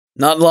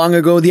Not long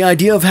ago, the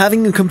idea of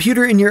having a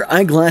computer in your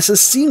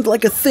eyeglasses seemed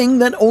like a thing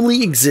that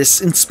only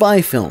exists in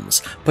spy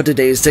films, but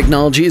today's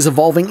technology is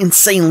evolving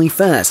insanely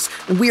fast,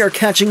 and we are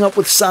catching up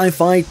with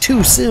sci-fi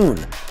too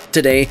soon.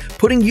 Today,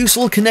 putting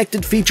useful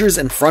connected features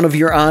in front of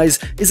your eyes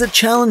is a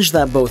challenge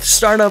that both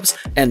startups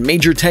and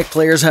major tech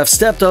players have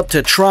stepped up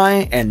to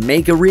try and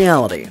make a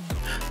reality.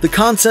 The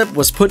concept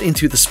was put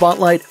into the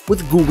spotlight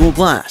with Google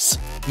Glass,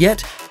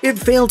 yet it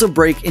failed to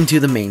break into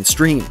the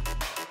mainstream.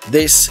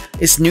 This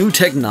is New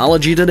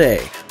Technology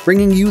Today,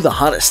 bringing you the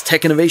hottest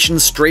tech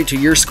innovations straight to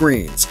your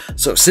screens.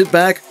 So sit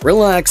back,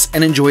 relax,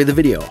 and enjoy the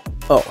video.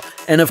 Oh,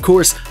 and of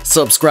course,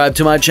 subscribe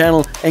to my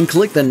channel and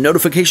click the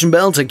notification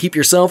bell to keep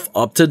yourself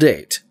up to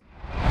date.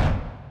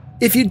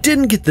 If you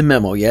didn't get the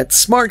memo yet,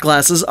 smart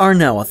glasses are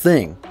now a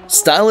thing.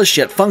 Stylish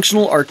yet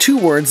functional are two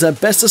words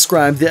that best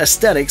describe the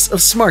aesthetics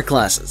of smart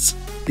glasses.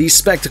 These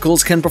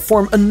spectacles can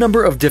perform a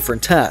number of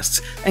different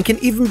tasks, and can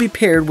even be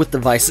paired with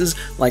devices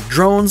like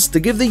drones to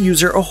give the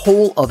user a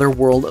whole other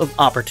world of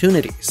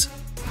opportunities.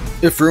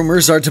 If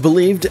rumors are to be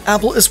believed,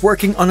 Apple is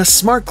working on a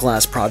smart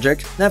glass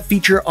project that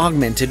feature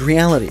augmented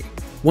reality.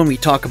 When we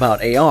talk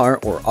about AR,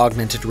 or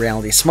augmented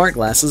reality smart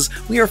glasses,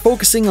 we are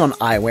focusing on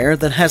eyewear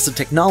that has the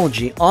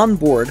technology on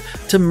board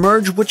to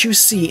merge what you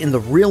see in the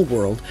real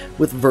world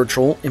with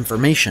virtual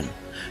information,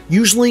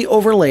 usually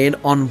overlaid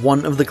on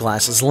one of the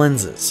glass's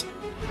lenses.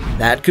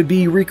 That could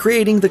be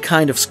recreating the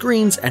kind of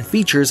screens and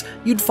features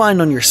you'd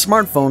find on your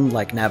smartphone,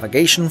 like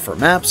navigation for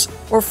maps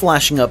or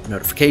flashing up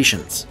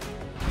notifications.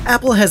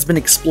 Apple has been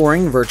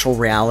exploring virtual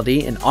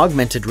reality and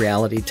augmented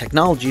reality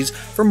technologies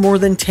for more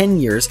than 10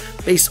 years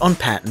based on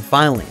patent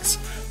filings.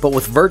 But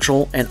with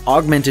virtual and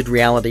augmented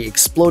reality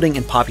exploding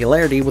in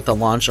popularity with the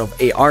launch of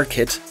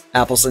ARKit,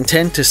 Apple's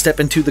intent to step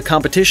into the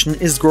competition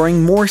is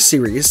growing more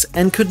serious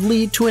and could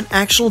lead to an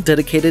actual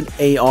dedicated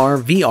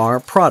AR/VR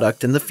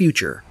product in the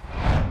future.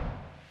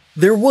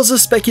 There was a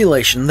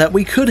speculation that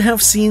we could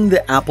have seen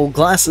the Apple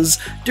glasses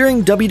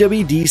during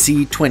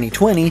WWDC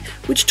 2020,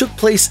 which took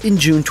place in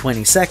June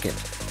 22nd,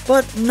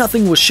 but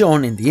nothing was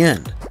shown in the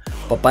end.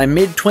 But by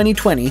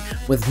mid-2020,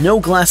 with no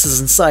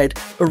glasses in sight,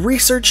 a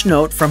research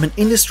note from an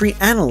industry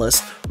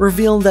analyst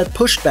revealed that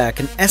pushed back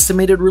an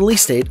estimated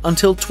release date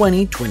until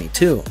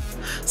 2022.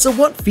 So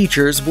what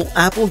features will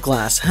Apple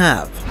Glass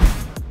have?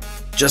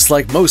 Just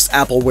like most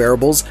Apple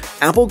wearables,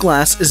 Apple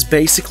Glass is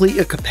basically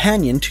a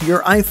companion to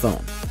your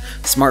iPhone.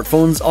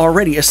 Smartphones are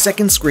already a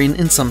second screen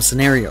in some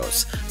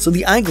scenarios, so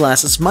the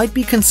eyeglasses might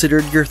be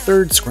considered your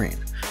third screen,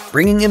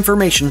 bringing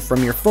information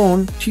from your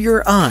phone to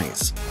your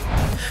eyes.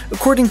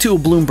 According to a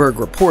Bloomberg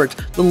report,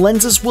 the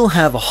lenses will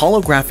have a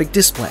holographic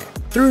display.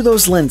 Through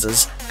those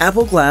lenses,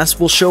 Apple Glass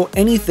will show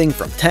anything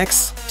from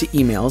text to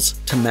emails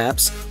to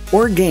maps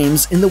or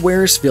games in the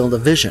wearer's field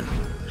of vision.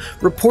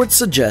 Reports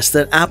suggest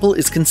that Apple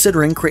is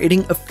considering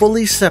creating a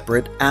fully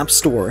separate app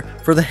store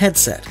for the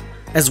headset,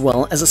 as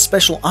well as a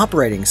special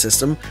operating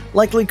system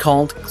likely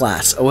called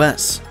Glass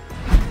OS.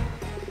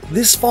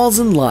 This falls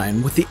in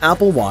line with the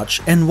Apple Watch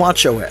and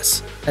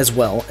watchOS, as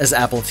well as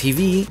Apple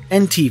TV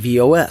and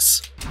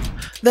tvOS.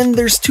 Then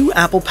there's two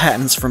Apple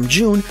patents from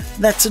June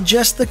that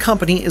suggest the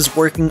company is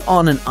working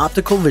on an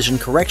optical vision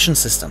correction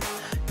system,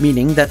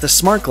 meaning that the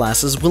smart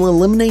glasses will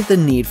eliminate the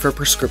need for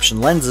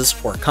prescription lenses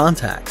or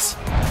contacts.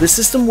 The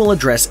system will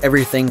address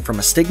everything from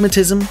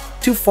astigmatism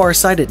to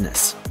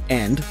farsightedness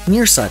and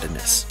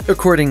nearsightedness,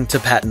 according to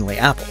Patently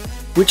Apple,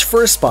 which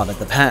first spotted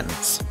the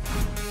patents.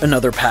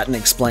 Another patent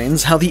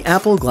explains how the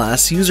Apple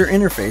Glass user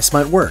interface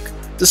might work,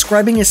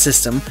 describing a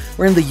system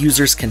wherein the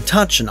users can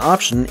touch an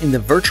option in the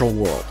virtual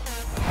world.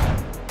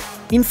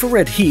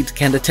 Infrared heat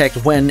can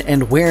detect when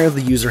and where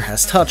the user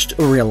has touched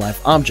a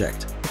real-life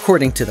object,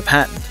 according to the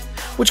patent,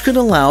 which could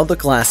allow the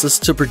glasses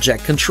to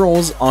project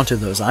controls onto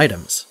those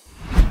items.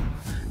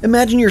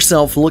 Imagine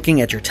yourself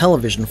looking at your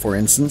television, for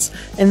instance,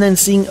 and then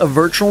seeing a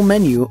virtual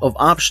menu of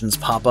options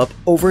pop up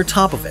over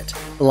top of it,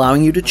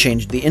 allowing you to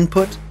change the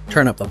input,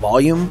 turn up the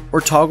volume, or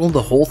toggle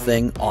the whole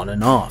thing on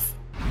and off.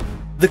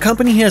 The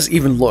company has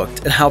even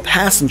looked at how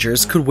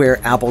passengers could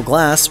wear Apple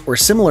Glass or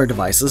similar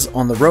devices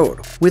on the road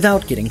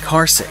without getting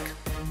carsick.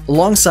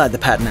 Alongside the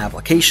patent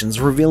applications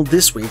revealed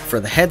this week for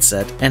the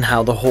headset and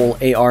how the whole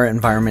AR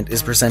environment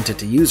is presented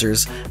to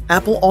users,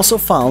 Apple also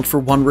filed for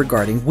one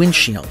regarding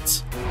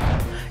windshields.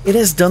 It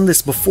has done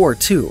this before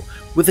too,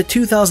 with a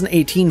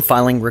 2018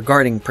 filing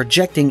regarding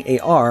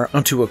projecting AR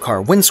onto a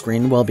car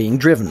windscreen while being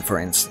driven, for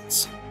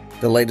instance.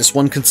 The latest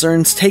one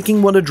concerns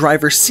taking what a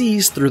driver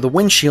sees through the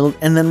windshield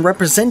and then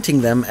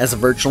representing them as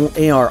virtual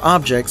AR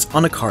objects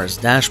on a car's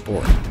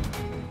dashboard.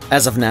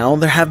 As of now,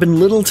 there have been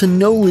little to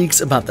no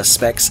leaks about the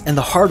specs and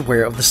the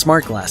hardware of the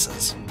smart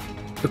glasses.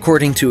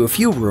 According to a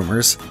few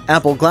rumors,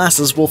 Apple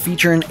Glasses will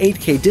feature an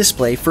 8K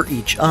display for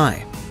each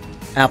eye.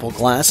 Apple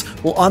Glass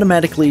will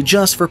automatically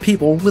adjust for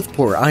people with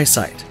poor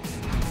eyesight.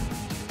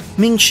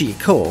 Ming-Chi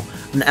Kuo,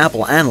 an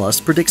Apple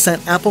analyst, predicts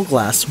that Apple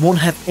Glass won't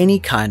have any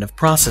kind of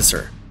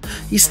processor.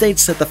 He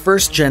states that the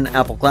first-gen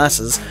Apple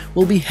Glasses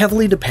will be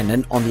heavily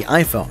dependent on the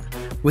iPhone,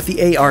 with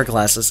the AR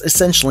glasses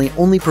essentially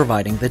only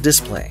providing the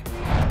display.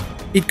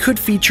 It could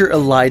feature a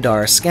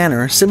LiDAR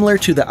scanner similar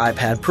to the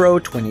iPad Pro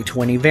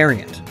 2020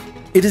 variant.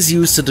 It is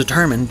used to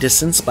determine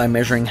distance by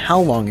measuring how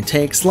long it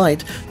takes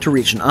light to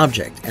reach an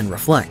object and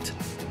reflect.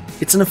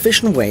 It's an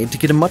efficient way to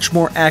get a much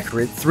more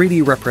accurate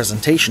 3D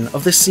representation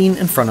of the scene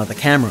in front of the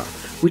camera,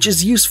 which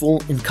is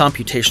useful in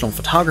computational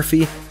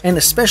photography and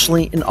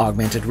especially in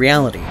augmented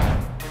reality.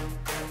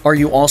 Are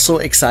you also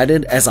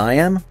excited as I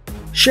am?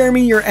 Share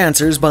me your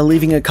answers by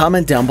leaving a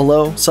comment down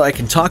below so I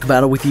can talk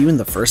about it with you in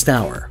the first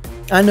hour.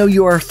 I know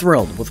you are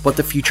thrilled with what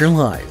the future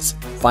lies.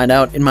 Find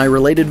out in my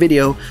related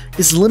video,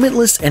 is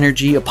limitless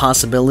energy a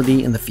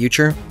possibility in the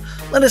future?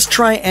 Let us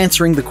try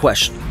answering the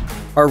question.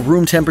 Are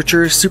room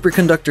temperature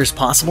superconductors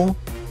possible?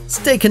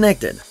 Stay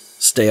connected.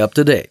 Stay up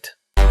to date.